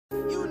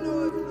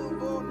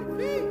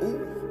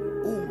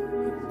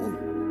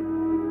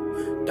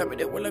That me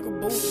that way like a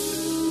boot.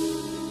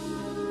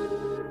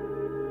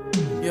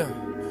 Yeah,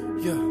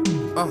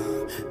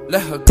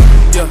 let her go,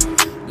 yeah,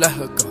 let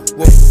her go,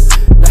 whoa,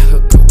 let her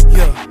go,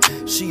 yeah,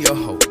 she a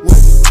hoe, whoa,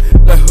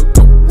 let her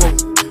go, whoa,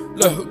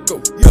 let her go,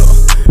 yeah,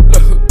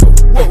 let her go,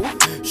 whoa,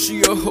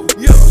 she a hoe,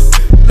 yeah,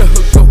 let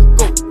her go,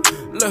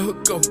 let her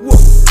go, whoa,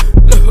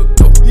 let her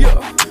go,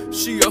 yeah,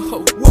 she a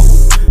hoe, whoa,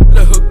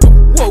 let her go,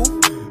 whoa,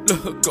 let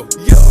her go,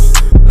 yeah,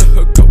 let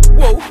her go,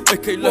 whoa,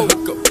 okay, let her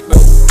go,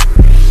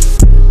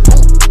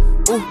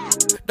 ooh,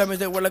 that means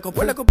that we're like a ooh,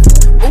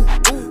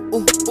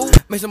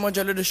 make someone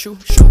jelly the shoe,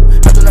 I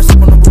do not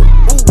sip on no blue,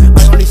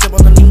 I only sip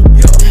on the lean,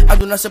 I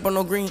do not sip on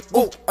no green,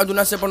 I do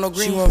not sip on no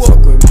green. She won't fuck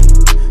with me,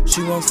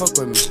 she won't fuck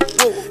with me.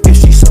 If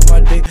she suck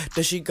my dick,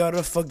 then she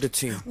gotta fuck the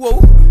team. Whoa,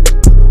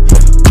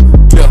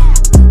 yeah,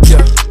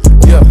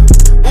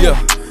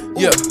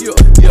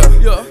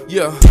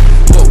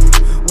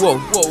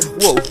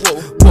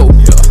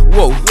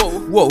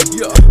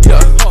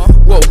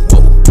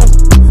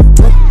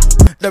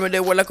 Damn it, they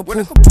were like a poo.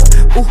 Ooh,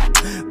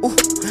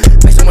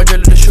 make someone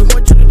jelly the shoe.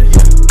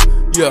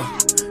 Yeah.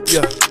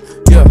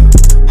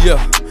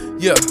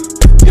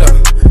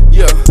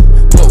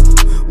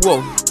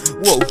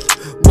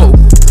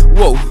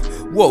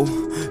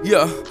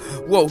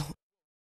 Whoa.